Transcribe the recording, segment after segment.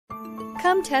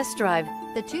Come test drive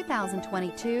the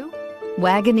 2022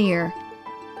 Wagoneer.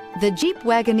 The Jeep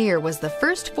Wagoneer was the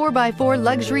first 4x4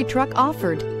 luxury truck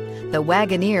offered. The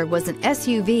Wagoneer was an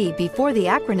SUV before the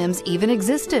acronyms even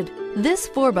existed. This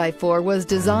 4x4 was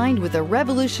designed with a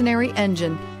revolutionary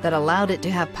engine that allowed it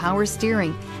to have power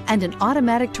steering and an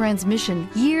automatic transmission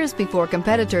years before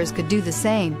competitors could do the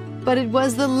same. But it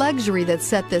was the luxury that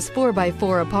set this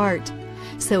 4x4 apart.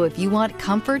 So if you want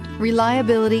comfort,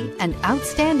 reliability, and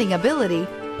outstanding ability,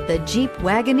 the Jeep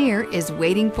Wagoneer is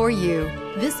waiting for you.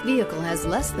 This vehicle has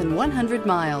less than 100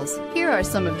 miles. Here are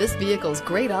some of this vehicle's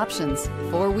great options: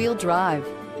 four-wheel drive,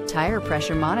 tire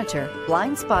pressure monitor,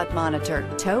 blind spot monitor,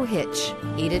 tow hitch,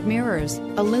 heated mirrors,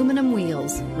 aluminum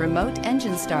wheels, remote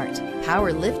engine start,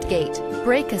 power lift gate,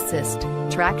 brake assist,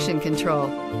 traction control.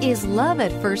 Is love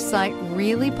at first sight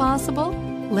really possible?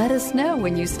 Let us know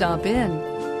when you stop in.